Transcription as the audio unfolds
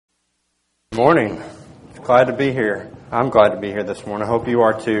Morning. Glad to be here. I'm glad to be here this morning. I hope you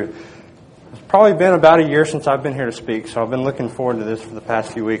are too. It's probably been about a year since I've been here to speak, so I've been looking forward to this for the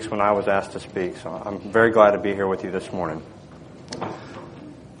past few weeks when I was asked to speak. So I'm very glad to be here with you this morning.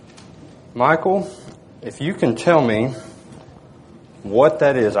 Michael, if you can tell me what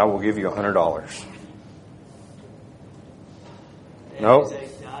that is, I will give you $100. Nope.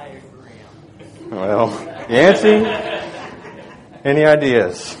 Well, Yancey, any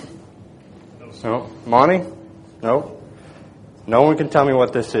ideas? No. Monty? Nope. No one can tell me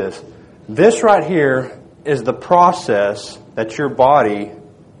what this is. This right here is the process that your body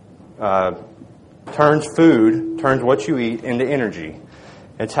turns what you eat into energy.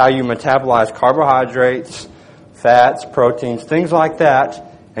 It's how you metabolize carbohydrates, fats, proteins, things like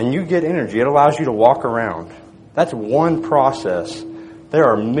that, and you get energy. It allows you to walk around. That's one process. There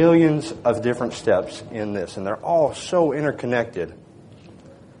are millions of different steps in this, and they're all so interconnected.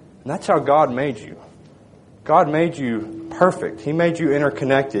 And that's how God made you. God made you perfect. He made you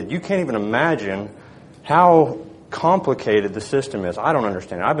interconnected. You can't even imagine how complicated the system is. I don't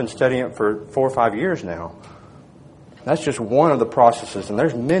understand it. I've been studying it for 4 or 5 years now. That's just one of the processes, and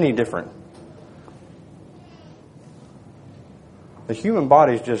there's many different. The human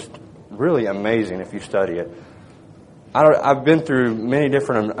body is just really amazing if you study it. I've been through many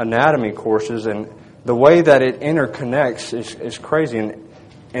different anatomy courses, and the way that it interconnects is crazy.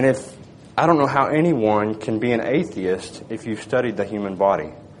 And if I don't know how anyone can be an atheist if you've studied the human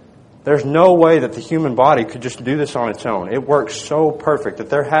body. There's no way that the human body could just do this on its own. It works so perfect that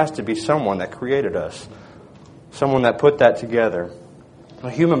there has to be someone that created us, someone that put that together. The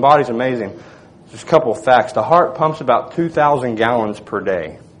human body's amazing. Just a couple of facts. The heart pumps about 2,000 gallons per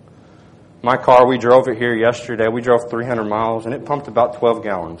day. My car, we drove it here yesterday. We drove 300 miles, and it pumped about 12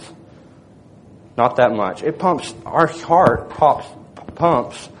 gallons. Not that much. Our heart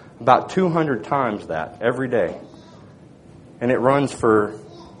pumps about 200 times that every day. And it runs for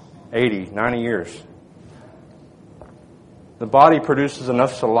 80, 90 years. The body produces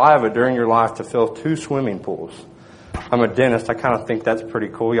enough saliva during your life to fill 2 swimming pools. I'm a dentist. I kind of think that's pretty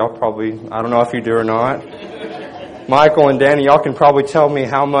cool. Y'all probably, I don't know if you do or not. Michael and Danny, y'all can probably tell me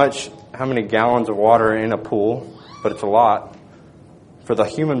how many gallons of water are in a pool, but it's a lot. For the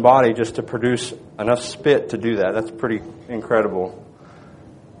human body just to produce enough spit to do that, that's pretty incredible.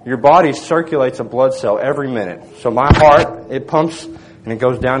 Your body circulates a blood cell every minute. So my heart, it pumps and it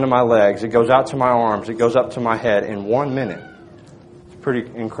goes down to my legs. It goes out to my arms. It goes up to my head in 1 minute. It's pretty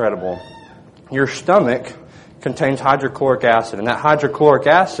incredible. Your stomach contains hydrochloric acid, and that hydrochloric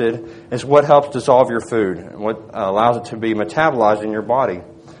acid is what helps dissolve your food and what allows it to be metabolized in your body.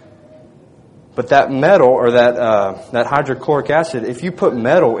 But that metal, or that hydrochloric acid, if you put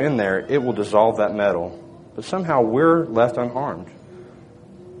metal in there, it will dissolve that metal. But somehow we're left unharmed.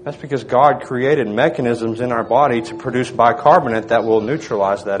 That's because God created mechanisms in our body to produce bicarbonate that will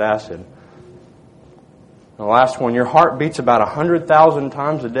neutralize that acid. The last one, your heart beats about 100,000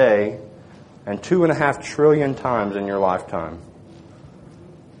 times a day and 2.5 trillion times in your lifetime.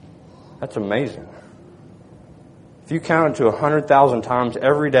 That's amazing. If you counted to 100,000 times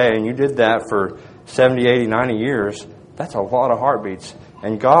every day and you did that for 70, 80, 90 years, that's a lot of heartbeats.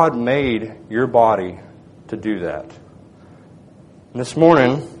 And God made your body to do that. And this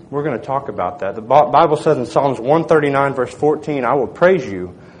morning, we're going to talk about that. The Bible says in Psalms 139, verse 14, I will praise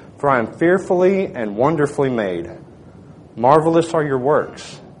you, for I am fearfully and wonderfully made. Marvelous are your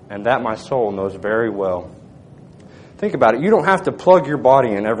works, and that my soul knows very well. Think about it. You don't have to plug your body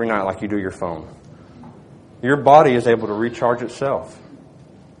in every night like you do your phone. Your body is able to recharge itself.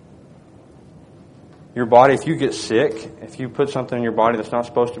 Your body, if you get sick, if you put something in your body that's not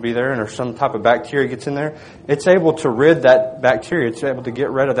supposed to be there, and there's some type of bacteria gets in there, it's able to rid that bacteria. It's able to get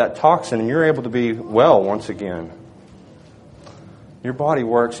rid of that toxin, and you're able to be well once again. Your body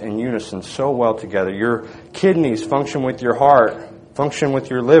works in unison so well together. Your kidneys function with your heart, function with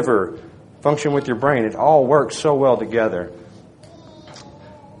your liver, function with your brain. It all works so well together.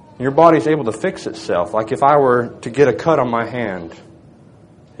 Your body's able to fix itself. Like if I were to get a cut on my hand,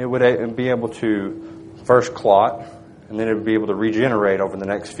 it would be able to first clot, and then it would be able to regenerate over the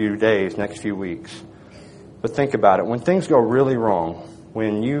next few days, next few weeks. But think about it. When things go really wrong,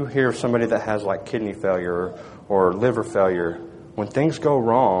 when you hear of somebody that has like kidney failure or liver failure, when things go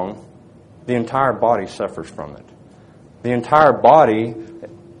wrong, the entire body suffers from it. The entire body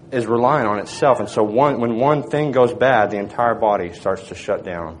is relying on itself. And so when one thing goes bad, the entire body starts to shut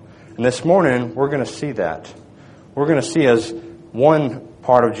down. And this morning, we're going to see that. We're going to see as one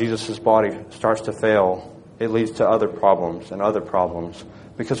part of Jesus' body starts to fail, it leads to other problems and other problems,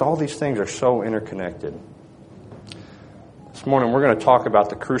 because all these things are so interconnected. This morning we're going to talk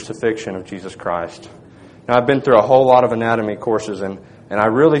about the crucifixion of Jesus Christ. Now, I've been through a whole lot of anatomy courses, and I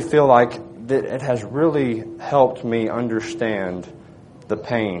really feel like that it has really helped me understand the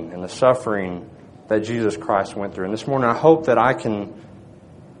pain and the suffering that Jesus Christ went through. And this morning I hope that I can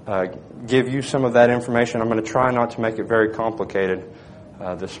give you some of that information. I'm going to try not to make it very complicated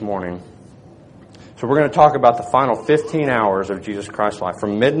this morning. So we're going to talk about the final 15 hours of Jesus Christ's life,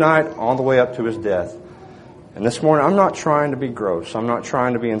 from midnight all the way up to his death. And this morning, I'm not trying to be gross. I'm not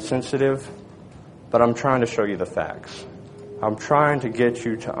trying to be insensitive, but I'm trying to show you the facts. I'm trying to get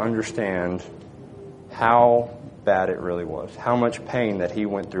you to understand how bad it really was, how much pain that he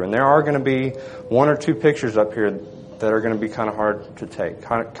went through. And there are going to be one or two pictures up here that are going to be kind of hard to take,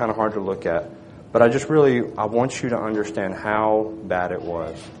 kind of hard to look at. But I want you to understand how bad it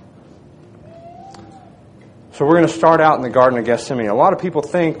was. So we're going to start out in the Garden of Gethsemane. A lot of people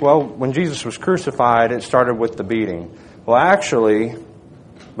think, well, when Jesus was crucified, it started with the beating. Well, actually,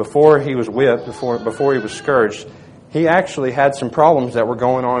 before he was whipped, before he was scourged, he actually had some problems that were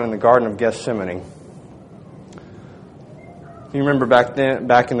going on in the Garden of Gethsemane. You remember back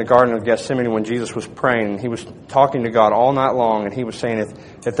in the Garden of Gethsemane when Jesus was praying, and he was talking to God all night long, and he was saying,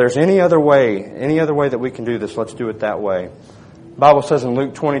 if there's any other way that we can do this, let's do it that way. The Bible says in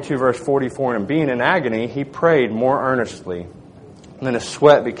Luke 22, verse 44, and being in agony, he prayed more earnestly. And then his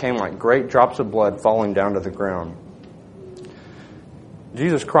sweat became like great drops of blood falling down to the ground.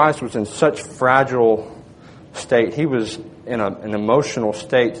 Jesus Christ was in such fragile state. He was in an emotional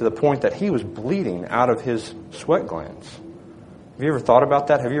state to the point that he was bleeding out of his sweat glands. Have you ever thought about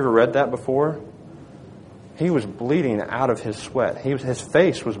that? Have you ever read that before? He was bleeding out of his sweat. His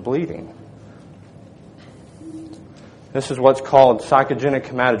face was bleeding. This is what's called psychogenic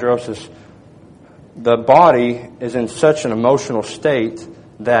hematidrosis. The body is in such an emotional state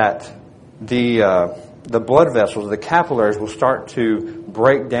that the blood vessels, the capillaries, will start to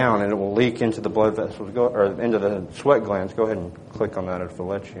break down and it will leak into the blood vessels, or into the sweat glands. Go ahead and click on that if it'll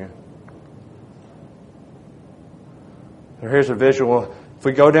let you. Here's a visual. If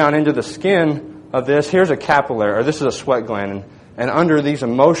we go down into the skin of this, here's a capillary, or this is a sweat gland. And under these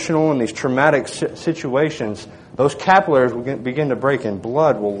emotional and these traumatic situations, those capillaries will begin to break and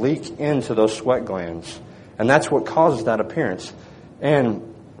blood will leak into those sweat glands. And that's what causes that appearance.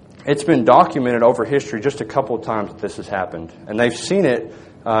 And it's been documented over history just a couple of times that this has happened. And they've seen it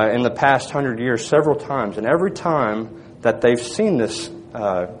in the past 100 years several times. And every time that they've seen this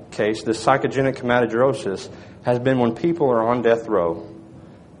case, this psychogenic hematidrosis, has been when people are on death row.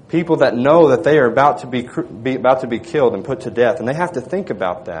 People that know that they are about to be killed and put to death. And they have to think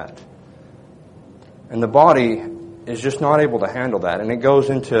about that. And the body is just not able to handle that. And it goes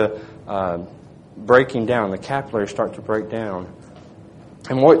into breaking down. The capillaries start to break down.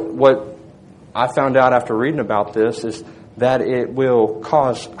 And what I found out after reading about this is that it will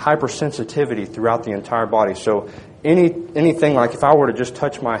cause hypersensitivity throughout the entire body. So anything like if I were to just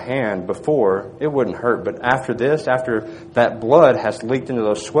touch my hand before, it wouldn't hurt. But after that blood has leaked into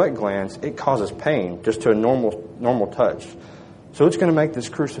those sweat glands, it causes pain just to a normal touch. So it's going to make this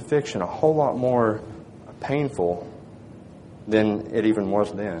crucifixion a whole lot more painful than it even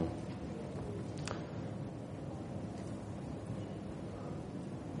was then.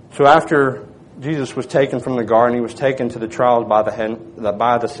 So after Jesus was taken from the garden, he was taken to the trials by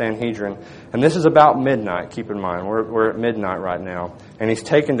the Sanhedrin. And this is about midnight, keep in mind. We're at midnight right now. And he's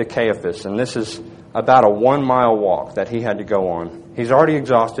taken to Caiaphas. And this is about a 1-mile walk that he had to go on. He's already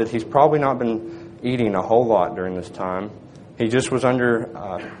exhausted. He's probably not been eating a whole lot during this time. He just was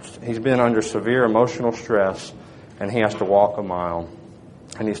he's been under severe emotional stress. And he has to walk a mile.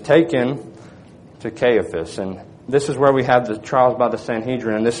 And he's taken to Caiaphas. And this is where we have the trials by the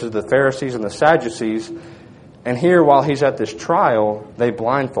Sanhedrin, and this is the Pharisees and the Sadducees. And here, while he's at this trial, they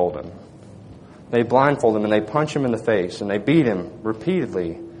blindfold him. They blindfold him, and they punch him in the face, and they beat him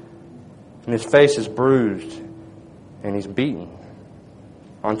repeatedly. And his face is bruised, and he's beaten,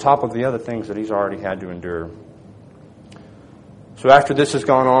 on top of the other things that he's already had to endure. So after this has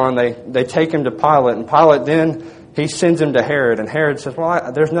gone on, they take him to Pilate, and Pilate then, he sends him to Herod, and Herod says,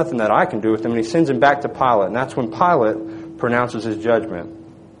 well, there's nothing that I can do with him, and he sends him back to Pilate, and that's when Pilate pronounces his judgment.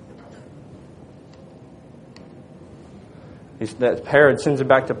 Herod sends him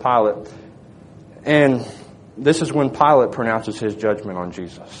back to Pilate, and this is when Pilate pronounces his judgment on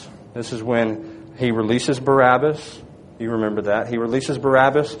Jesus. This is when he releases Barabbas. You remember that. He releases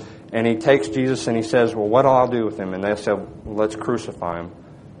Barabbas, and he takes Jesus, and he says, well, what I'll do with him? And they said, well, let's crucify him.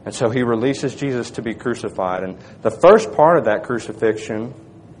 And so he releases Jesus to be crucified. And the first part of that crucifixion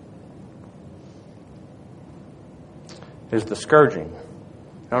is the scourging.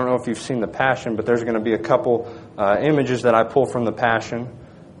 I don't know if you've seen The Passion, but there's going to be a couple images that I pull from The Passion.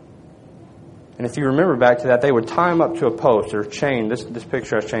 And if you remember back to that, they would tie him up to a post or chain. This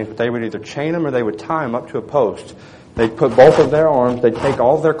picture has changed, but they would either chain him or they would tie him up to a post. They'd put both of their arms, they'd take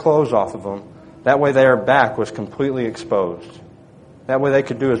all of their clothes off of them. That way their back was completely exposed. That way they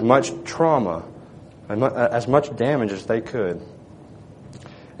could do as much trauma, as much damage as they could.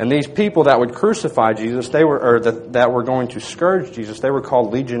 And these people that would crucify Jesus, that were going to scourge Jesus, they were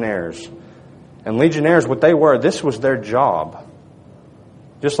called legionnaires. And legionnaires, what they were, this was their job.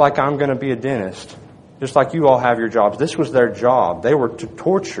 Just like I'm going to be a dentist. Just like you all have your jobs. This was their job. They were to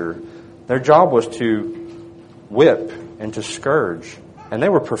torture. Their job was to whip and to scourge. And they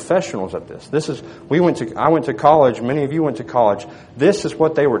were professionals at this. I went to college. Many of you went to college. This is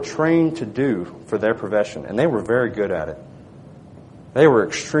what they were trained to do for their profession. And they were very good at it. They were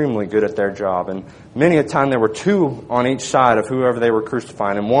extremely good at their job. And many a time there were two on each side of whoever they were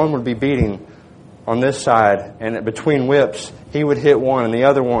crucifying. And one would be beating on this side, and between whips, he would hit one, and the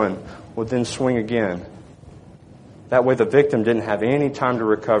other one would then swing again. That way the victim didn't have any time to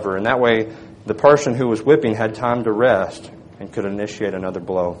recover, and that way the person who was whipping had time to rest and could initiate another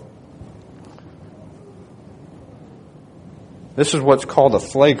blow. This is what's called a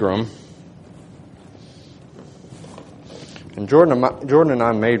flagrum. And Jordan and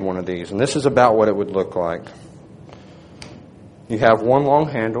I made one of these, and this is about what it would look like. You have one long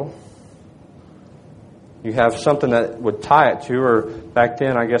handle. You have something that would tie it to, or back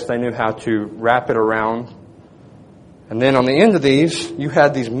then I guess they knew how to wrap it around. And then on the end of these, you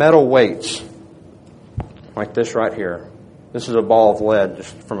had these metal weights, like this right here. This is a ball of lead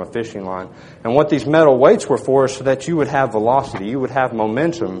just from a fishing line. And what these metal weights were for is so that you would have velocity, you would have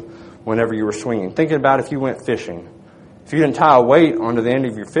momentum whenever you were swinging. Thinking about if you went fishing. If you didn't tie a weight onto the end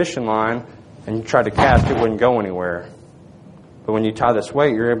of your fishing line and you tried to cast, it wouldn't go anywhere. But when you tie this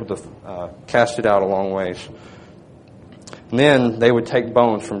weight, you're able to cast it out a long ways. And then they would take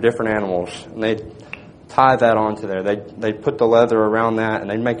bones from different animals, and they'd tie that onto there. They'd put the leather around that, and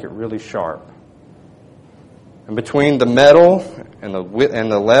they'd make it really sharp. And between the metal and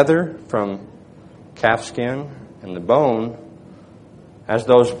the leather from calf skin and the bone, as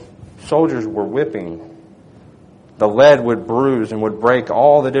those soldiers were whipping, the lead would bruise and would break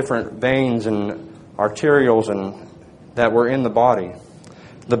all the different veins and arterioles and that were in the body.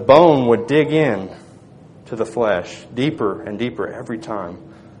 The bone would dig in to the flesh deeper and deeper every time.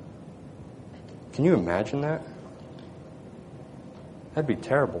 Can you imagine that? That'd be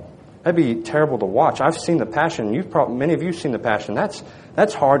terrible. That'd be terrible to watch. I've seen The Passion. Many of you have seen The Passion.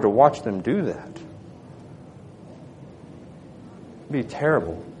 That's hard to watch them do that. It'd be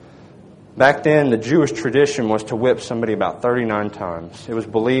terrible. Back then, the Jewish tradition was to whip somebody about 39 times. It was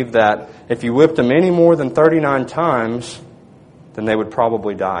believed that if you whipped them any more than 39 times, then they would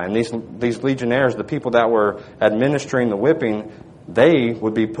probably die. And these legionnaires, the people that were administering the whipping, they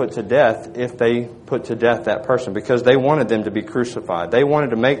would be put to death if they put to death that person, because they wanted them to be crucified. They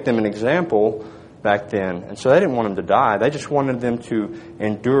wanted to make them an example back then. And so they didn't want them to die. They just wanted them to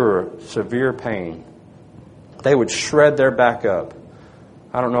endure severe pain. They would shred their back up.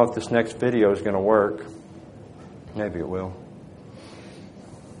 I don't know if this next video is going to work. Maybe it will.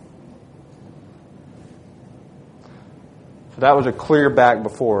 So that was a clear back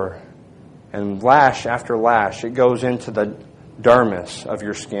before. And lash after lash, it goes into the dermis of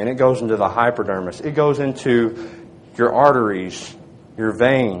your skin. It goes into the hypodermis. It goes into your arteries, your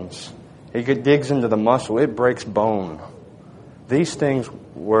veins. It digs into the muscle. It breaks bone. These things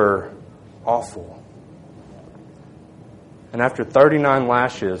were awful. And after 39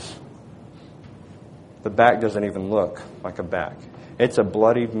 lashes, the back doesn't even look like a back. It's a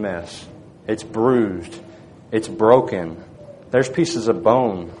bloodied mess. It's bruised. It's broken. There's pieces of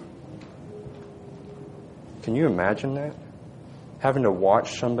bone. Can you imagine that? Having to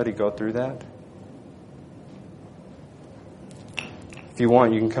watch somebody go through that? If you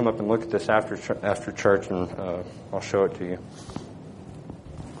want, you can come up and look at this after church, and I'll show it to you.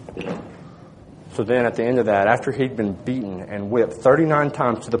 So then at the end of that, after he'd been beaten and whipped 39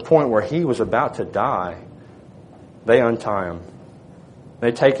 times to the point where he was about to die, they untie him.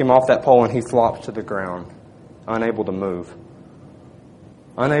 They take him off that pole and he flops to the ground, unable to move,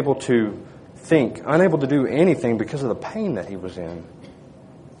 unable to think, unable to do anything because of the pain that he was in.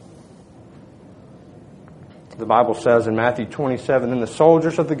 The Bible says in Matthew 27, "Then the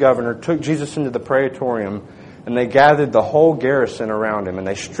soldiers of the governor took Jesus into the praetorium, and they gathered the whole garrison around him, and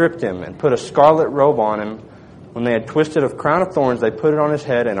they stripped him and put a scarlet robe on him. When they had twisted a crown of thorns, they put it on his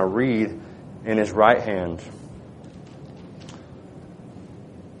head and a reed in his right hand."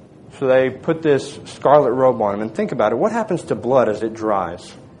 So they put this scarlet robe on him. And think about it. What happens to blood as it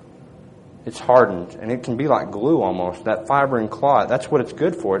dries? It's hardened, and it can be like glue almost. That fibrin clot, that's what it's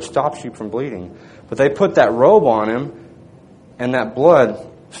good for. It stops you from bleeding. But they put that robe on him, and that blood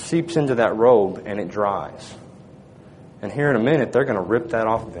seeps into that robe, and it dries. And here in a minute, they're going to rip that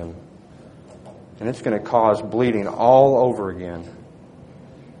off of him. And it's going to cause bleeding all over again.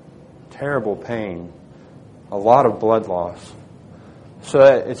 Terrible pain. A lot of blood loss. So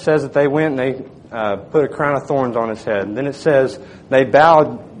it says that they went and they put a crown of thorns on his head. And then it says they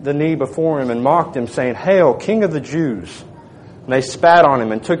bowed the knee before him and mocked him, saying, "Hail, King of the Jews!" And they spat on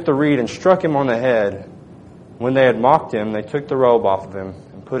him and took the reed and struck him on the head. When they had mocked him, they took the robe off of him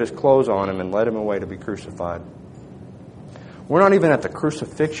and put his clothes on him and led him away to be crucified. We're not even at the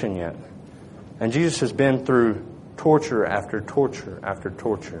crucifixion yet. And Jesus has been through torture after torture after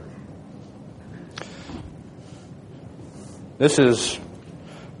torture. This is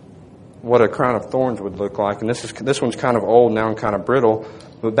what a crown of thorns would look like. And this one's kind of old now and kind of brittle.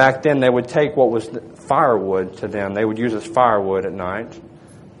 But back then they would take what was firewood to them. They would use as firewood at night.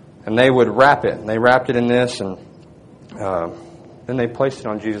 And they would wrap it. And they wrapped it in this, and then they placed it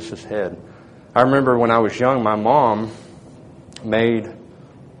on Jesus' head. I remember when I was young, my mom made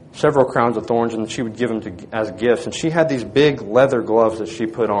several crowns of thorns, and she would give them as gifts. And she had these big leather gloves that she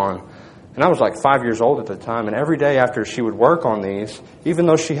put on. And I was like 5 years old at the time. And every day after she would work on these, even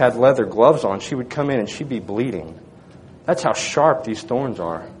though she had leather gloves on, she would come in and she'd be bleeding. That's how sharp these thorns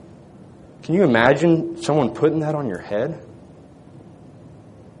are. Can you imagine someone putting that on your head?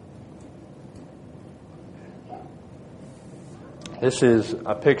 This is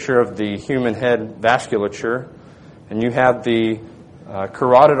a picture of the human head vasculature. And you have the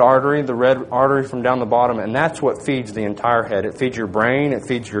carotid artery, the red artery from down the bottom, and that's what feeds the entire head. It feeds your brain, it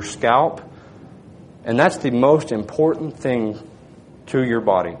feeds your scalp, and that's the most important thing to your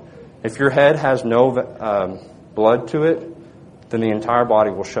body. If your head has no blood to it, then the entire body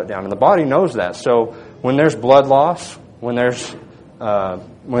will shut down, and the body knows that. So when there's blood loss, when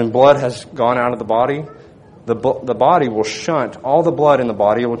blood has gone out of the body, the body will shunt all the blood in the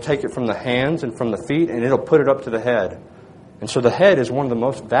body. It will take it from the hands and from the feet, and it'll put it up to the head. And so the head is one of the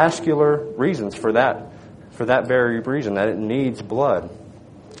most vascular reasons for that very reason, that it needs blood.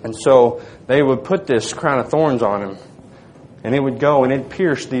 And so they would put this crown of thorns on him, and it would go and it'd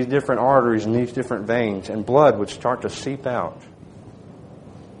pierce these different arteries and these different veins, and blood would start to seep out.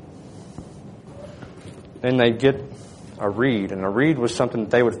 Then they'd get a reed, and a reed was something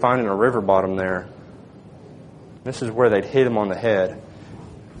that they would find in a river bottom there. This is where they'd hit him on the head.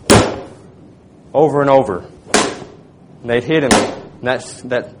 Over and over. And they'd hit him.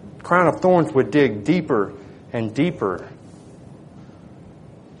 And that crown of thorns would dig deeper and deeper.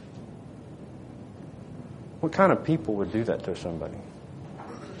 What kind of people would do that to somebody?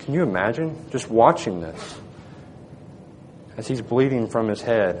 Can you imagine just watching this? As he's bleeding from his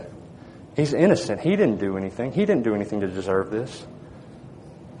head. He's innocent. He didn't do anything. He didn't do anything to deserve this.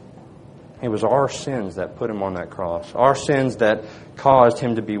 It was our sins that put him on that cross. Our sins that caused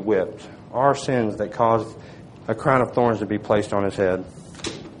him to be whipped. Our sins that caused a crown of thorns to be placed on his head.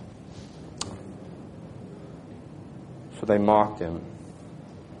 So they mocked him.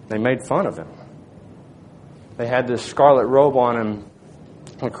 They made fun of him. They had this scarlet robe on him.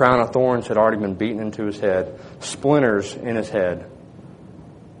 A crown of thorns had already been beaten into his head. Splinters in his head.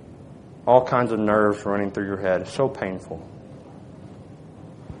 All kinds of nerves running through your head. It's so painful.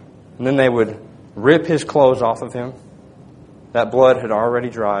 And then they would rip his clothes off of him. That blood had already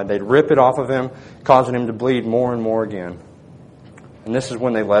dried. They'd rip it off of him, causing him to bleed more and more again. And this is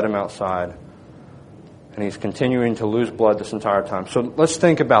when they let him outside. And he's continuing to lose blood this entire time. So let's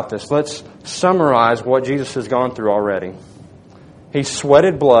think about this. Let's summarize what Jesus has gone through already. He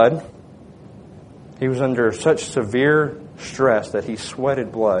sweated blood. He was under such severe stress that he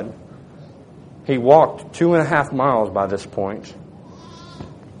sweated blood. He walked 2.5 miles by this point.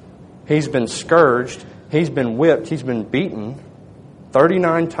 He's been scourged. He's been whipped. He's been beaten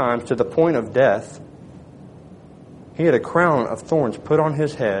 39 times to the point of death. He had a crown of thorns put on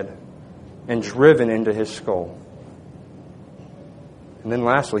his head and driven into his skull. And then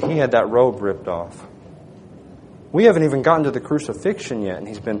lastly, he had that robe ripped off. We haven't even gotten to the crucifixion yet, and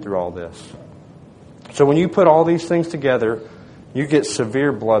he's been through all this. So when you put all these things together, you get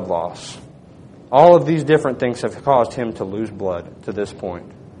severe blood loss. All of these different things have caused him to lose blood to this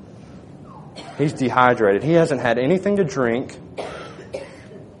point. He's dehydrated. He hasn't had anything to drink.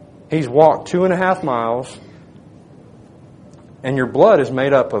 He's walked 2.5 miles. And your blood is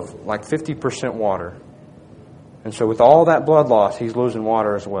made up of like 50% water. And so with all that blood loss, he's losing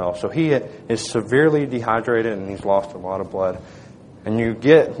water as well. So he is severely dehydrated and he's lost a lot of blood. And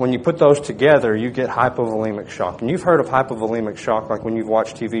when you put those together, you get hypovolemic shock. And you've heard of hypovolemic shock, like when you've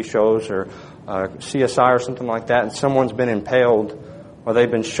watched TV shows or CSI or something like that, and someone's been impaled or they've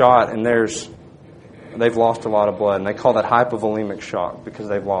been shot and they've lost a lot of blood. And they call that hypovolemic shock because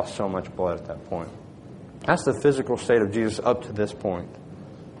they've lost so much blood at that point. That's the physical state of Jesus up to this point.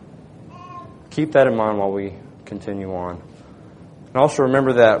 Keep that in mind while we continue on. And also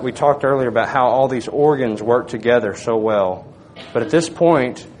remember that we talked earlier about how all these organs work together so well. But at this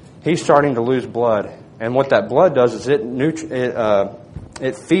point, he's starting to lose blood. And what that blood does is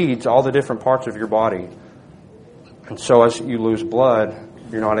it feeds all the different parts of your body. And so as you lose blood,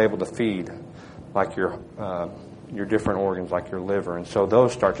 you're not able to feed like your different organs, like your liver. And so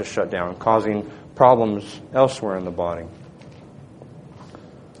those start to shut down, causing problems elsewhere in the body.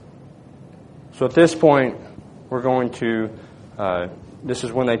 So at this point, we're going to... this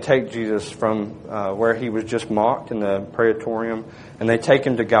is when they take Jesus from where he was just mocked in the praetorium, and they take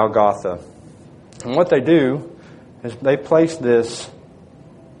him to Golgotha. And what they do is they place this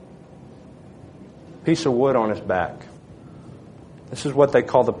piece of wood on his back. This is what they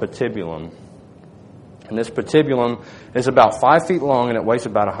call the patibulum. And this patibulum is about 5 feet long, and it weighs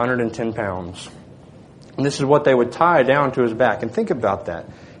about 110 pounds. And this is what they would tie down to his back. And think about that.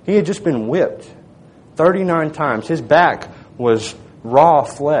 He had just been whipped 39 times. His back was raw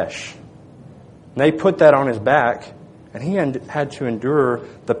flesh. And they put that on his back, and he had to endure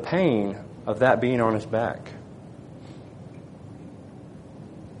the pain of that being on his back.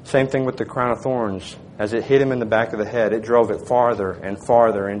 Same thing with the crown of thorns. As it hit him in the back of the head, it drove it farther and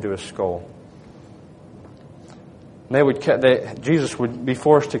farther into his skull. And Jesus would be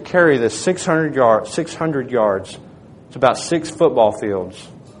forced to carry this 600 yards. It's about 6 football fields.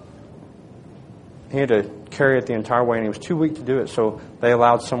 He had to carry it the entire way, and he was too weak to do it, so they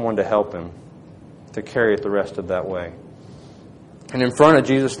allowed someone to help him to carry it the rest of that way. And in front of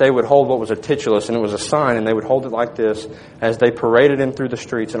Jesus, they would hold what was a titulus, and it was a sign, and they would hold it like this as they paraded him through the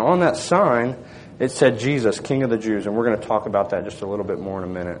streets. And on that sign, it said, Jesus, King of the Jews. And we're going to talk about that just a little bit more in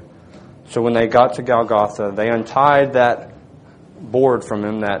a minute. So when they got to Golgotha, they untied that board from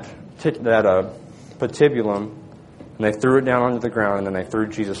him, that patibulum, and they threw it down onto the ground, and then they threw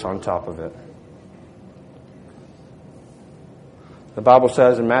Jesus on top of it. The Bible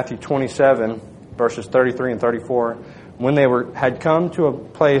says in Matthew 27, verses 33 and 34, when they had come to a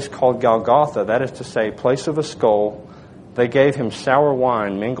place called Golgotha, that is to say, place of a skull, they gave him sour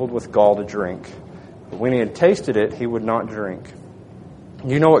wine mingled with gall to drink. But when he had tasted it, he would not drink.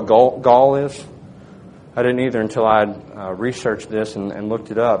 You know what gall is? I didn't either until I had researched this and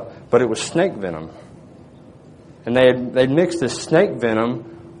looked it up. But it was snake venom. And they'd mixed this snake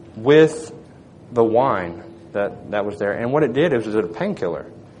venom with the wine that was there. And what it did is it was a painkiller.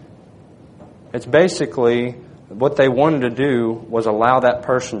 It's basically what they wanted to do was allow that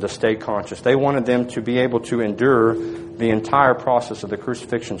person to stay conscious. They wanted them to be able to endure the entire process of the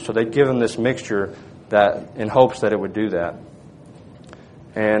crucifixion. So they'd give them this mixture that in hopes that it would do that.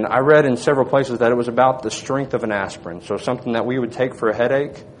 And I read in several places that it was about the strength of an aspirin. So something that we would take for a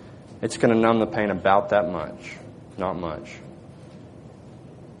headache, it's going to numb the pain about that much. Not much.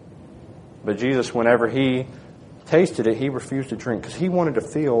 But Jesus, whenever he tasted it, he refused to drink because he wanted to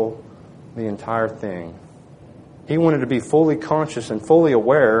feel the entire thing. He wanted to be fully conscious and fully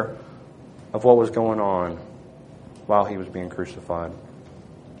aware of what was going on while he was being crucified.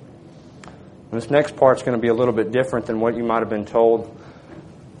 And this next part's going to be a little bit different than what you might have been told.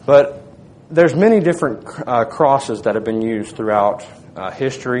 But there's many different crosses that have been used throughout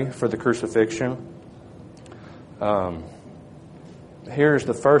history for the crucifixion. Here's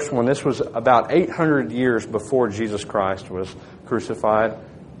the first one. This was about 800 years before Jesus Christ was crucified.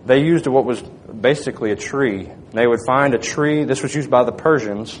 They used what was basically a tree. They would find a tree. This was used by the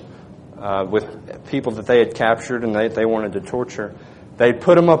Persians with people that they had captured and they wanted to torture. They'd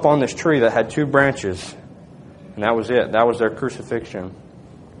put them up on this tree that had 2 branches, and that was it. That was their crucifixion.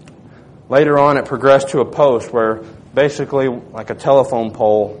 Later on, it progressed to a post where basically, like a telephone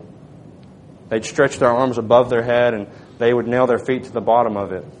pole, they'd stretch their arms above their head and they would nail their feet to the bottom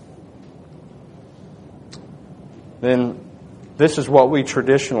of it. Then this is what we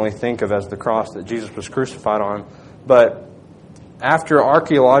traditionally think of as the cross that Jesus was crucified on. But after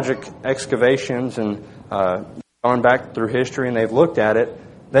archaeological excavations and gone back through history and they've looked at it,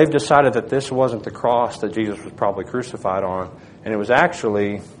 they've decided that this wasn't the cross that Jesus was probably crucified on. And it was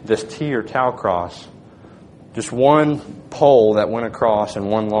actually this T or tau cross. Just one pole that went across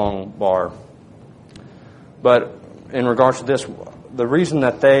and one long bar. But in regards to this, the reason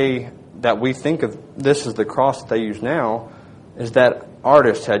that we think of this as the cross that they use now is that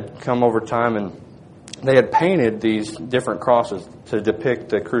artists had come over time and they had painted these different crosses to depict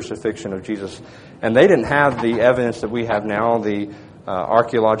the crucifixion of Jesus. And they didn't have the evidence that we have now, the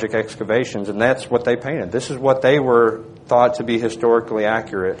archaeological excavations, and that's what they painted. This is what they were thought to be historically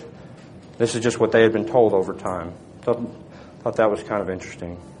accurate. This is just what they had been told over time. So I thought that was kind of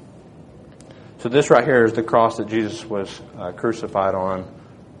interesting. So this right here is the cross that Jesus was crucified on.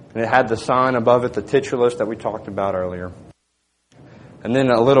 And it had the sign above it, the titulus that we talked about earlier. And then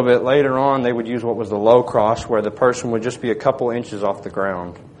a little bit later on, they would use what was the low cross, where the person would just be a couple inches off the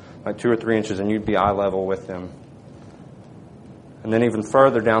ground, like 2 or 3 inches, and you'd be eye level with them. And then even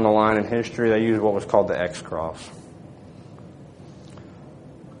further down the line in history, they used what was called the X cross.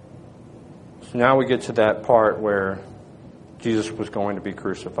 So now we get to that part where Jesus was going to be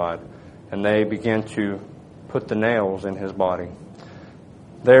crucified, and they began to put the nails in his body.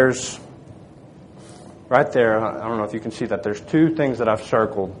 There's right there, I don't know if you can see that, there's 2 things that I've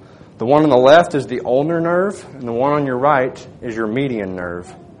circled. The one on the left is the ulnar nerve, and the one on your right is your median nerve.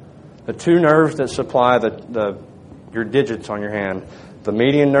 The 2 nerves that supply your digits on your hand. The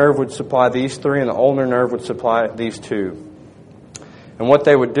median nerve would supply these 3, and the ulnar nerve would supply these 2. And what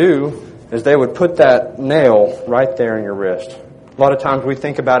they would do is they would put that nail right there in your wrist. A lot of times we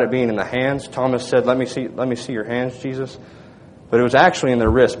think about it being in the hands. Thomas said, let me see your hands, Jesus. But it was actually in their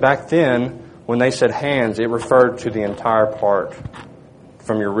wrist. Back then, when they said hands, it referred to the entire part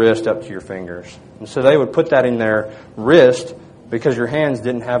from your wrist up to your fingers. And so they would put that in their wrist because your hands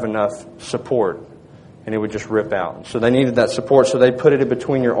didn't have enough support, and it would just rip out. So they needed that support, so they put it in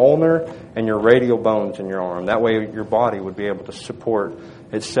between your ulnar and your radial bones in your arm. That way your body would be able to support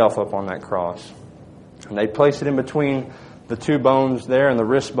itself up on that cross. And they'd place it in between the 2 bones there and the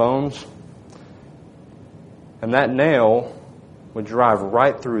wrist bones. And that nail would drive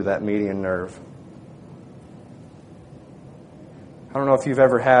right through that median nerve. I don't know if you've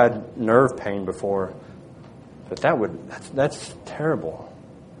ever had nerve pain before, but that's terrible.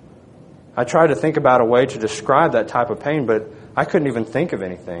 I tried to think about a way to describe that type of pain, but I couldn't even think of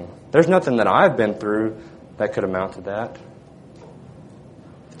anything. There's nothing that I've been through that could amount to that.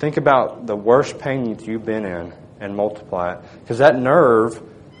 Think about the worst pain that you've been in and multiply it. Because that nerve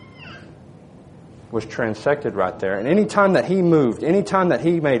was transected right there. And any time that he moved, any time that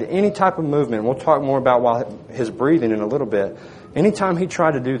he made any type of movement, we'll talk more about his breathing in a little bit, anytime he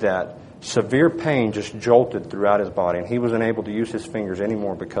tried to do that, severe pain just jolted throughout his body, and he wasn't able to use his fingers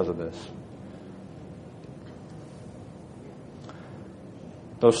anymore because of this.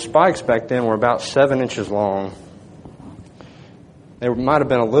 Those spikes back then were about 7 inches long. They might have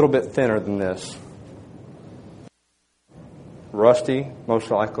been a little bit thinner than this. Rusty, most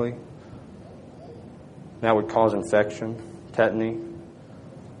likely. That would cause infection, tetany.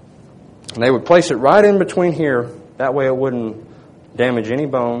 And they would place it right in between here. That way it wouldn't damage any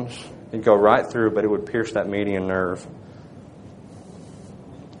bones. It'd go right through, but it would pierce that median nerve.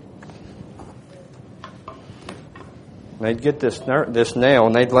 And they'd get this nail,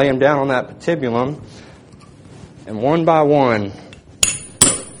 and they'd lay him down on that patibulum, and one by one,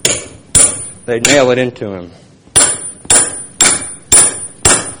 they'd nail it into him.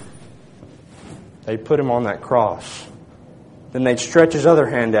 They'd put him on that cross. Then they'd stretch his other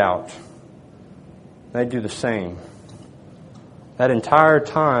hand out. They'd do the same. That entire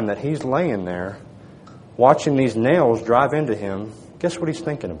time that he's laying there, watching these nails drive into him, guess what he's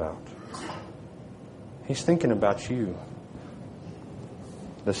thinking about? He's thinking about you.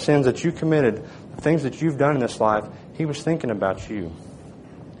 The sins that you committed, the things that you've done in this life, he was thinking about you.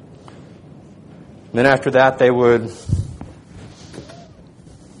 And then after that, they would...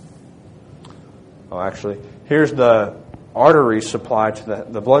 here's the artery supply to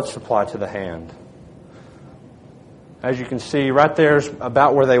the blood supply to the hand. As you can see, right there's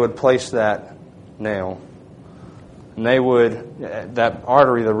about where they would place that nail. And they would, that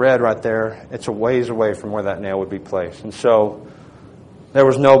artery, the red right there, it's a ways away from where that nail would be placed. And so there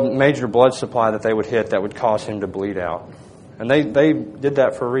was no major blood supply that they would hit that would cause him to bleed out. And they did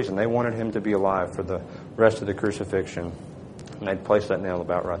that for a reason. They wanted him to be alive for the rest of the crucifixion. And they'd place that nail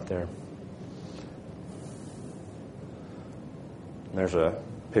about right there. And there's a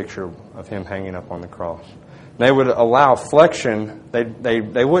picture of him hanging up on the cross. They would allow flexion.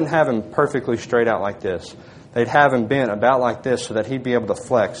 They wouldn't have him perfectly straight out like this. They'd have him bent about like this so that he'd be able to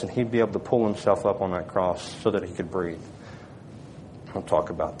flex and he'd be able to pull himself up on that cross so that he could breathe. I'll talk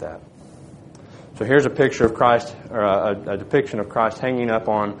about that. So here's a picture of Christ, or a depiction of Christ hanging up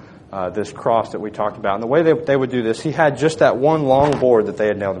on this cross that we talked about. And the way they would do this, he had just that one long board that they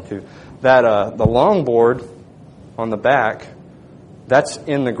had nailed him to. The long board on the back, that's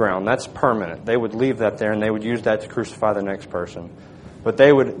in the ground. That's permanent. They would leave that there, and they would use that to crucify the next person. But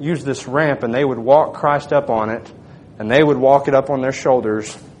they would use this ramp and they would walk Christ up on it, and they would walk it up on their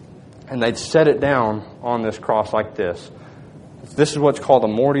shoulders, and they'd set it down on this cross like this. This is what's called a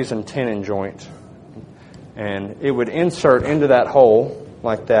mortise and tenon joint. And it would insert into that hole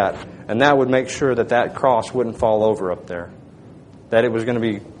like that, and that would make sure that that cross wouldn't fall over up there. That it was going to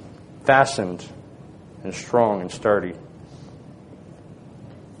be fastened and strong and sturdy.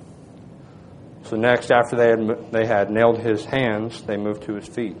 So next, after they had nailed his hands, they moved to his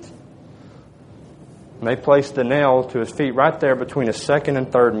feet. And they placed the nail to his feet right there between his second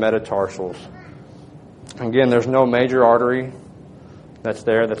and third metatarsals. Again, there's no major artery that's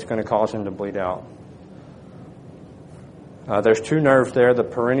there that's going to cause him to bleed out. There's two nerves there, the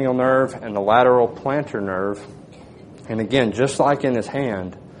peroneal nerve and the lateral plantar nerve. And again, just like in his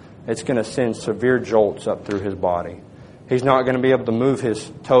hand, it's going to send severe jolts up through his body. He's not going to be able to move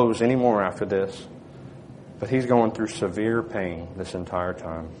his toes anymore after this. But he's going through severe pain this entire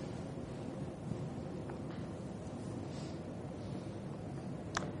time.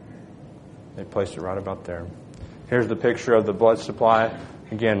 They placed it right about there. Here's the picture of the blood supply.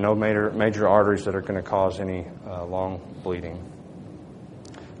 Again, no major arteries that are going to cause any long bleeding.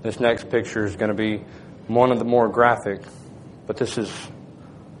 This next picture is going to be one of the more graphic, but this is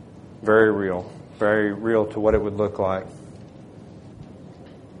very real to what it would look like.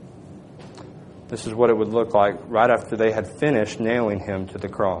 This is what it would look like right after they had finished nailing him to the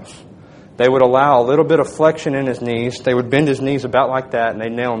cross. They would allow a little bit of flexion in his knees. They would bend his knees about like that, and they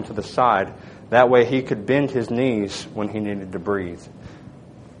nail him to the side. That way he could bend his knees when he needed to breathe.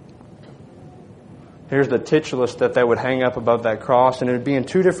 Here's the titulus that they would hang up above that cross, and it would be in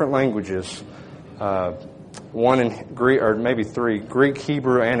two different languages. One in Greek, or maybe three, Greek,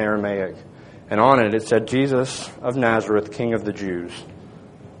 Hebrew, and Aramaic. And on it said, Jesus of Nazareth, King of the Jews.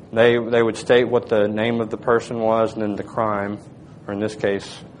 They would state what the name of the person was and then the crime, or in this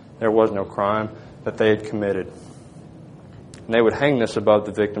case, there was no crime, that they had committed. And they would hang this above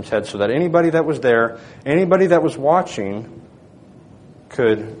the victim's head so that anybody that was there, anybody that was watching,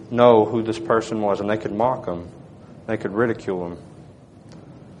 could know who this person was, and they could mock him. They could ridicule him.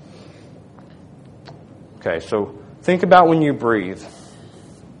 Okay, so think about when you breathe.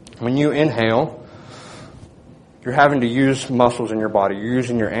 When you inhale, you're having to use muscles in your body. You're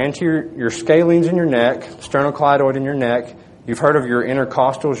using your scalenes in your neck, sternocleidoid in your neck. You've heard of your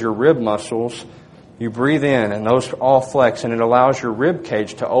intercostals, your rib muscles. You breathe in, and those all flex, and it allows your rib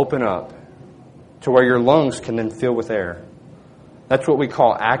cage to open up to where your lungs can then fill with air. That's what we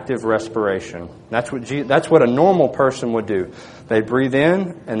call active respiration. That's what a normal person would do. They'd breathe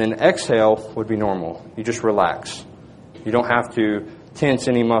in, and then exhale would be normal. You just relax. You don't have to tense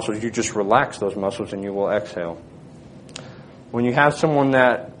any muscles. You just relax those muscles, and you will exhale. When you have someone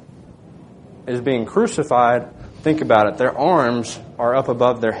that is being crucified, think about it. Their arms are up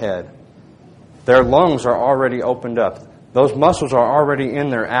above their head. Their lungs are already opened up. Those muscles are already in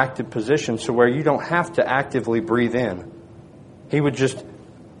their active position, so where you don't have to actively breathe in. He would just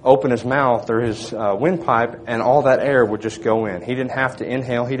open his mouth or his windpipe, and all that air would just go in. He didn't have to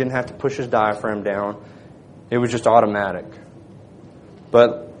inhale. He didn't have to push his diaphragm down. It was just automatic.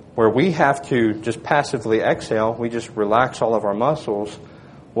 But where we have to just passively exhale, we just relax all of our muscles.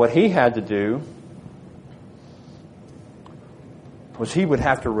 What he had to do was he would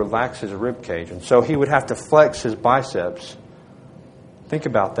have to relax his rib cage. And so he would have to flex his biceps. Think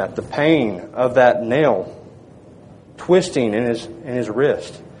about that. The pain of that nail twisting in his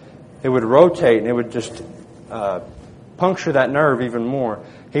wrist. It would rotate, and it would just puncture that nerve even more.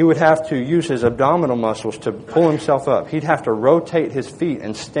 He would have to use his abdominal muscles to pull himself up. He'd have to rotate his feet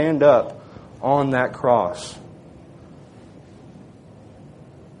and stand up on that cross.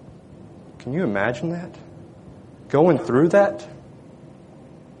 Can you imagine that? Going through that?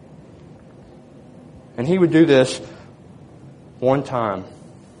 And he would do this one time.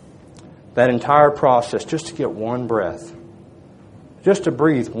 That entire process just to get one breath. Just to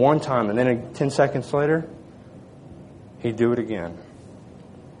breathe one time, and then 10 seconds later, he'd do it again.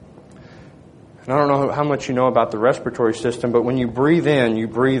 And I don't know how much you know about the respiratory system, but when you breathe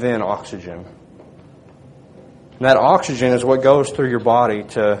in oxygen. And that oxygen is what goes through your body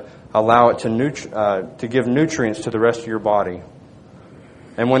to allow it to give nutrients to the rest of your body.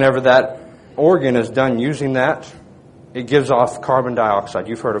 And whenever that organ is done using that, it gives off carbon dioxide.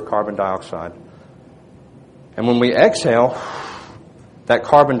 You've heard of carbon dioxide. And when we exhale, that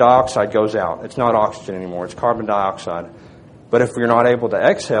carbon dioxide goes out. It's not oxygen anymore. It's carbon dioxide. But if you're not able to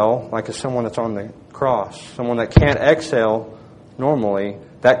exhale, like as someone that's on the cross, someone that can't exhale normally,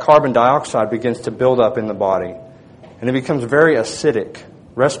 that carbon dioxide begins to build up in the body. And it becomes very acidic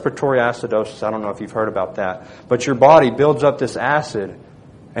Respiratory acidosis, I don't know if you've heard about that. But your body builds up this acid,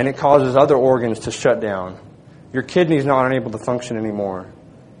 and it causes other organs to shut down. Your kidney's not unable to function anymore.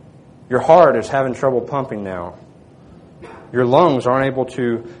 Your heart is having trouble pumping now. Your lungs aren't able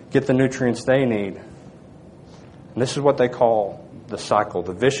to get the nutrients they need. And this is what they call the cycle,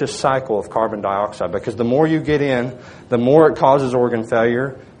 the vicious cycle of carbon dioxide. Because the more you get in, the more it causes organ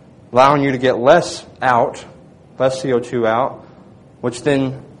failure, allowing you to get less out, less CO2 out, which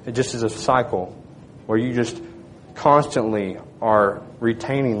then it just is a cycle where you just constantly are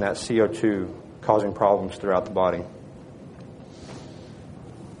retaining that CO2, causing problems throughout the body.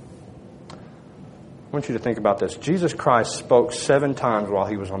 I want you to think about this. Jesus Christ spoke 7 times while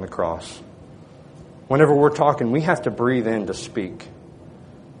He was on the cross. Whenever we're talking, we have to breathe in to speak.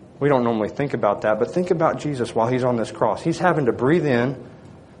 We don't normally think about that, but think about Jesus while He's on this cross. He's having to breathe in,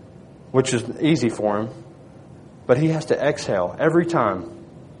 which is easy for Him, but He has to exhale every time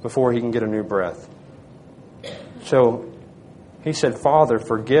before He can get a new breath. So He said, Father,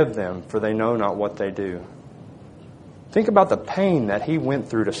 forgive them, for they know not what they do. Think about the pain that He went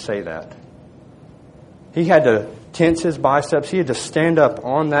through to say that. He had to tense His biceps. He had to stand up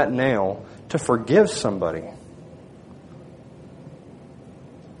on that nail to forgive somebody.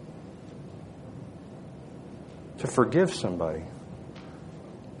 To forgive somebody.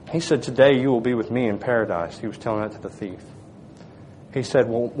 He said, today you will be with me in paradise. He was telling that to the thief. He said,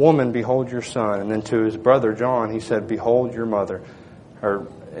 well, woman, behold your son. And then to his brother John, He said, behold your mother.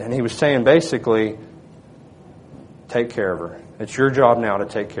 And He was saying basically, take care of her. It's your job now to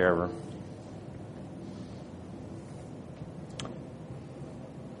take care of her.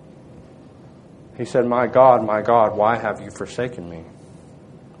 He said, my God, why have you forsaken me?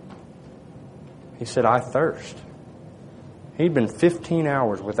 He said, I thirst. He'd been 15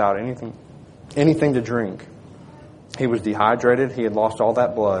 hours without anything to drink. He was dehydrated. He had lost all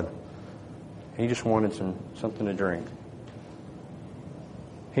that blood. He just wanted something to drink.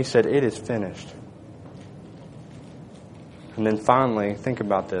 He said, it is finished. And then finally, think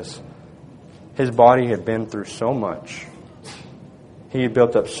about this. His body had been through so much. He had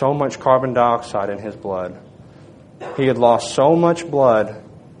built up so much carbon dioxide in his blood. He had lost so much blood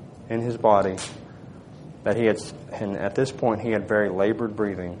in his body that and at this point he had very labored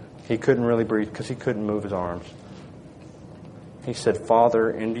breathing. He couldn't really breathe because he couldn't move his arms. He said, Father,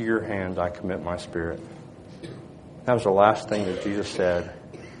 into your hands I commit my spirit. That was the last thing that Jesus said.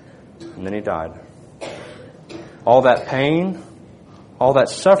 And then He died. All that pain, all that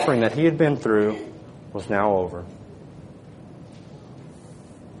suffering that He had been through was now over.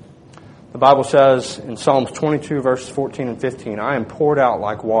 The Bible says in Psalms 22, verses 14 and 15, I am poured out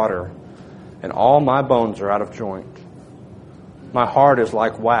like water, and all my bones are out of joint. My heart is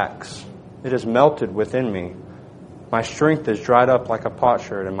like wax. It is melted within me. My strength is dried up like a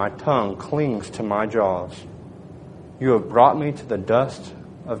potsherd, and my tongue clings to my jaws. You have brought me to the dust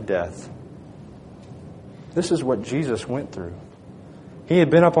of death. This is what Jesus went through. He had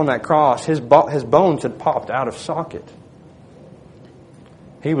been up on that cross. His bones had popped out of socket.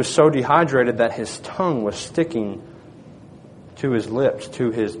 He was so dehydrated that his tongue was sticking to his lips, to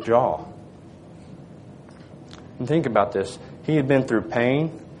his jaw. And think about this. He had been through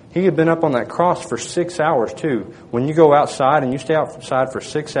pain. He had been up on that cross for 6 hours too. When you go outside and you stay outside for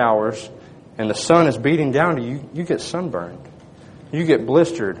 6 hours and the sun is beating down to you, you get sunburned. You get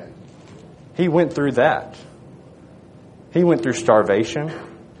blistered. He went through that. He went through starvation.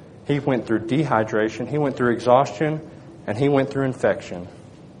 He went through dehydration. He went through exhaustion. And he went through infection.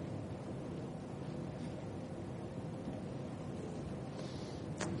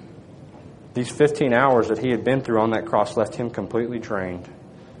 These 15 hours that he had been through on that cross left him completely drained.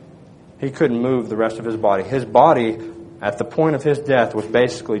 He couldn't move the rest of his body. His body, at the point of his death, was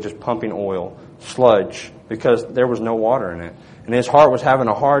basically just pumping oil, sludge, because there was no water in it. And his heart was having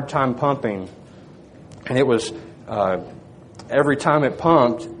a hard time pumping. And it was, every time it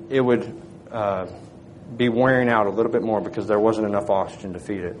pumped, it would be wearing out a little bit more because there wasn't enough oxygen to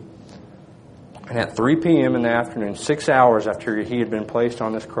feed it. And at 3 p.m. in the afternoon, 6 hours after he had been placed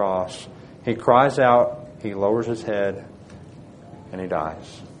on this cross, he cries out, he lowers his head, and he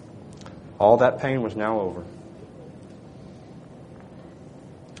dies. All that pain was now over.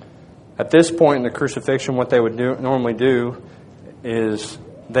 At this point in the crucifixion, what they would normally do is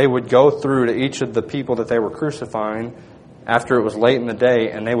they would go through to each of the people that they were crucifying after it was late in the day,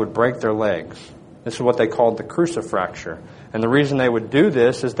 and they would break their legs. This is what they called the crucifracture. And the reason they would do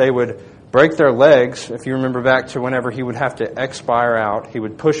this is they would break their legs. If you remember back to whenever he would have to expire out, he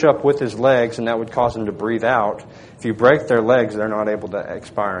would push up with his legs, and that would cause him to breathe out. If you break their legs, they're not able to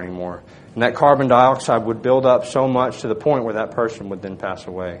expire anymore. And that carbon dioxide would build up so much to the point where that person would then pass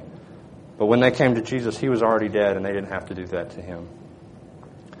away. But when they came to Jesus, he was already dead, and they didn't have to do that to him.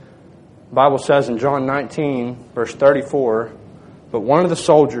 The Bible says in John 19, verse 34, "But one of the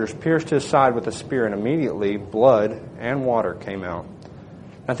soldiers pierced his side with a spear, and immediately blood and water came out."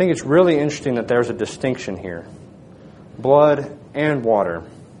 I think it's really interesting that there's a distinction here. Blood and water.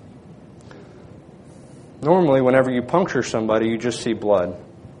 Normally, whenever you puncture somebody, you just see blood.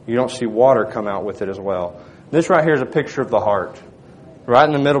 You don't see water come out with it as well. This right here is a picture of the heart. Right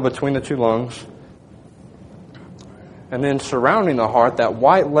in the middle between the two lungs. And then surrounding the heart, that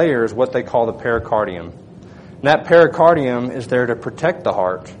white layer is what they call the pericardium. And that pericardium is there to protect the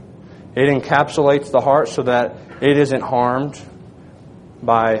heart. It encapsulates the heart so that it isn't harmed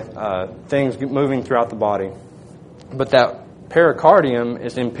by things moving throughout the body. But that pericardium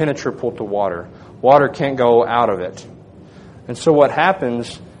is impenetrable to water. Water can't go out of it. And so what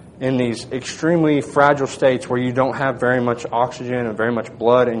happens in these extremely fragile states where you don't have very much oxygen and very much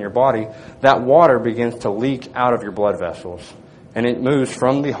blood in your body, that water begins to leak out of your blood vessels. And it moves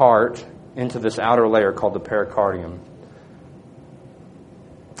from the heart into this outer layer called the pericardium.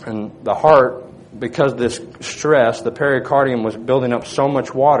 And the heart, because of this stress, the pericardium was building up so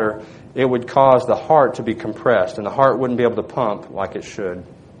much water, it would cause the heart to be compressed, and the heart wouldn't be able to pump like it should.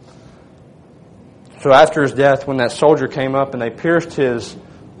 So after his death, when that soldier came up and they pierced his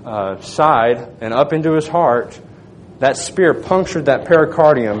side and up into his heart, that spear punctured that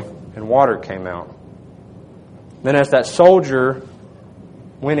pericardium and water came out. Then as that soldier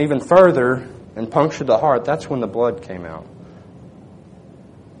went even further and punctured the heart, that's when the blood came out.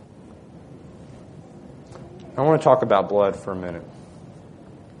 I want to talk about blood for a minute.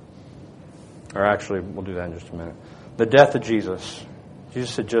 Or actually, we'll do that in just a minute. The death of Jesus.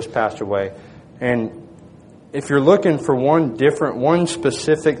 Jesus had just passed away. And if you're looking for one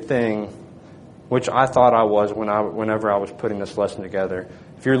specific thing, which I thought I was whenever I was putting this lesson together,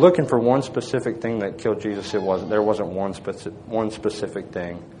 if you're looking for one specific thing that killed Jesus, there wasn't one specific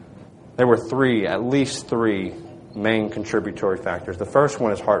thing. There were at least three main contributory factors. The first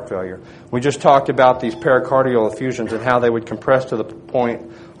one is heart failure. We just talked about these pericardial effusions and how they would compress to the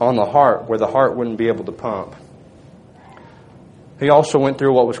point on the heart where the heart wouldn't be able to pump. He also went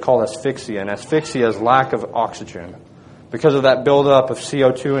through what was called asphyxia, and asphyxia is lack of oxygen. Because of that buildup of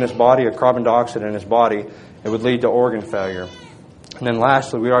CO2 in his body, of carbon dioxide in his body, it would lead to organ failure. And then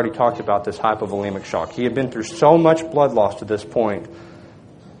lastly, we already talked about this hypovolemic shock. He had been through so much blood loss to this point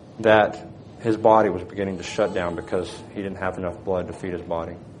that his body was beginning to shut down because he didn't have enough blood to feed his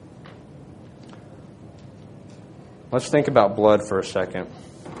body. Let's think about blood for a second.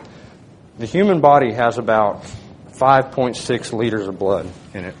 The human body has about 5.6 liters of blood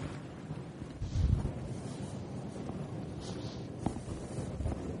in it.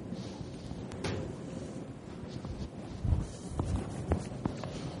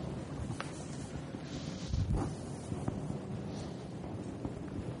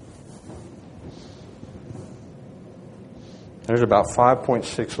 There's about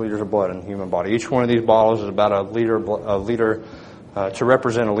 5.6 liters of blood in the human body. Each one of these bottles is about a liter to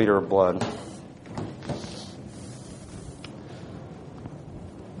represent a liter of blood.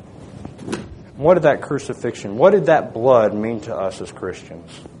 What did that crucifixion, what did that blood mean to us as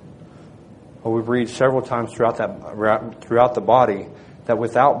Christians? Well, we read several times throughout the body that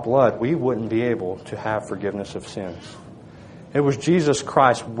without blood we wouldn't be able to have forgiveness of sins. It was Jesus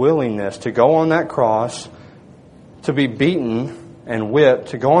Christ's willingness to go on that cross, to be beaten and whipped,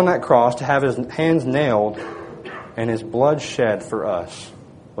 to go on that cross, to have his hands nailed, and his blood shed for us.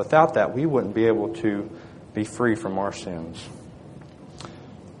 Without that, we wouldn't be able to be free from our sins.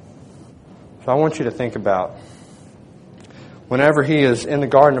 So I want you to think about whenever he is in the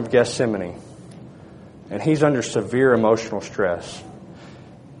Garden of Gethsemane and he's under severe emotional stress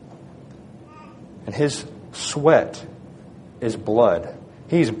and his sweat is blood.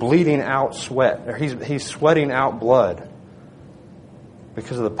 He's bleeding out sweat, or he's sweating out blood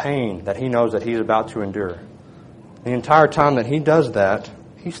because of the pain that he knows that he's about to endure. The entire time that he does that,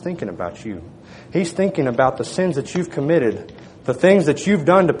 he's thinking about you. He's thinking about the sins that you've committed, the things that you've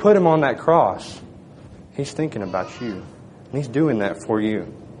done to put him on that cross. He's thinking about you. And he's doing that for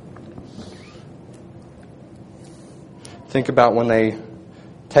you. Think about when they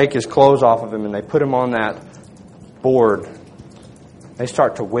take his clothes off of him and they put him on that board. They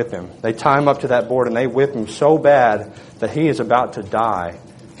start to whip him. They tie him up to that board and they whip him so bad that he is about to die.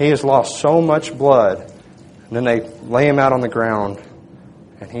 He has lost so much blood. And then they lay him out on the ground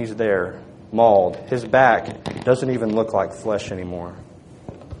and he's there, mauled. His back doesn't even look like flesh anymore.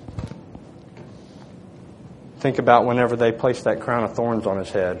 Think about whenever they placed that crown of thorns on his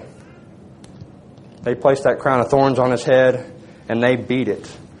head. They placed that crown of thorns on his head, and they beat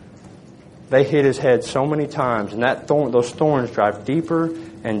it. They hit his head so many times, and those thorns drive deeper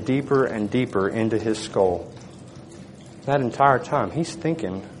and deeper and deeper into his skull. That entire time, he's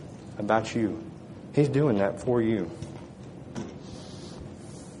thinking about you. He's doing that for you.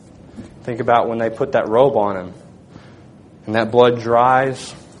 Think about when they put that robe on him, and that blood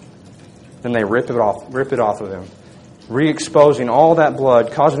dries, then they rip it off of him, re-exposing all that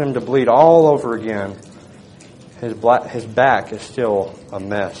blood, causing him to bleed all over again. His back is still a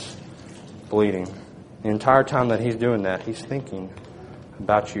mess, bleeding. The entire time that he's doing that, he's thinking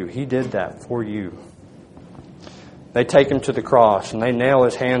about you. He did that for you. They take him to the cross and they nail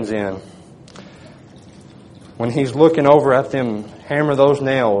his hands in. When he's looking over at them hammer those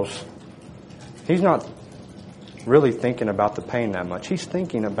nails, he's not really thinking about the pain that much. He's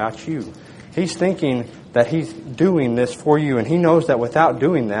thinking about you. He's thinking that he's doing this for you, and he knows that without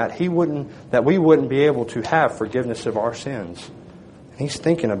doing that, we wouldn't be able to have forgiveness of our sins. He's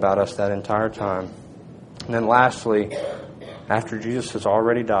thinking about us that entire time. And then lastly, after Jesus has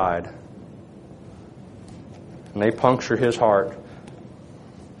already died, and they puncture his heart,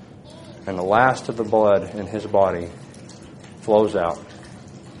 and the last of the blood in his body flows out.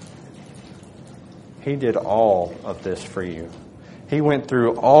 He did all of this for you. He went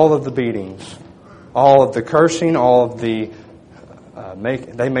through all of the beatings, all of the cursing, all of the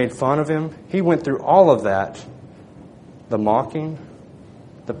they made fun of him. He went through all of that. The mocking,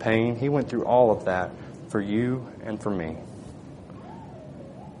 the pain. He went through all of that for you and for me.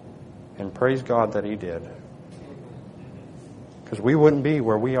 And praise God that he did. Because we wouldn't be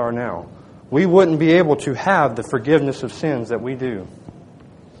where we are now. We wouldn't be able to have the forgiveness of sins that we do.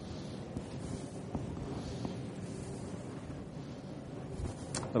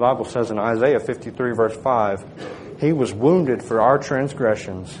 The Bible says in Isaiah 53 verse 5, He was wounded for our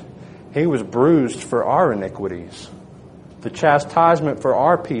transgressions. He was bruised for our iniquities. The chastisement for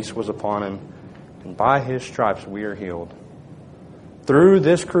our peace was upon him, and by his stripes we are healed. Through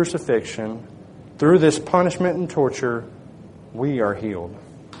this crucifixion, through this punishment and torture, we are healed.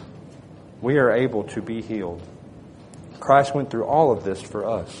 We are able to be healed. Christ went through all of this for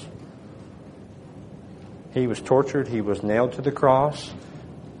us. He was tortured. He was nailed to the cross.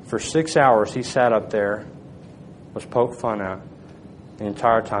 For 6 hours he sat up there, was poked fun at. The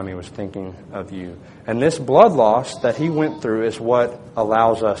entire time he was thinking of you. And this blood loss that he went through is what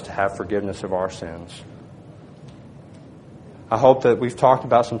allows us to have forgiveness of our sins. I hope that we've talked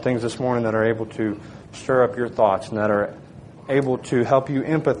about some things this morning that are able to stir up your thoughts and that are able to help you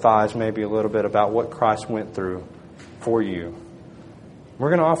empathize maybe a little bit about what Christ went through for you. We're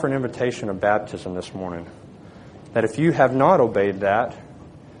going to offer an invitation of baptism this morning. That if you have not obeyed that,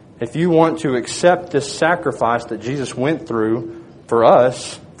 if you want to accept this sacrifice that Jesus went through for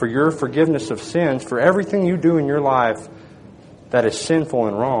us, for your forgiveness of sins, for everything you do in your life that is sinful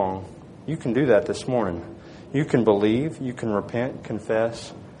and wrong, you can do that this morning. You can believe, you can repent,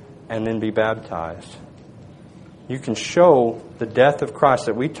 confess, and then be baptized. You can show the death of Christ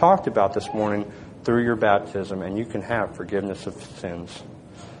that we talked about this morning through your baptism, and you can have forgiveness of sins.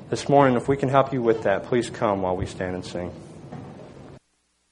 This morning, if we can help you with that, please come while we stand and sing.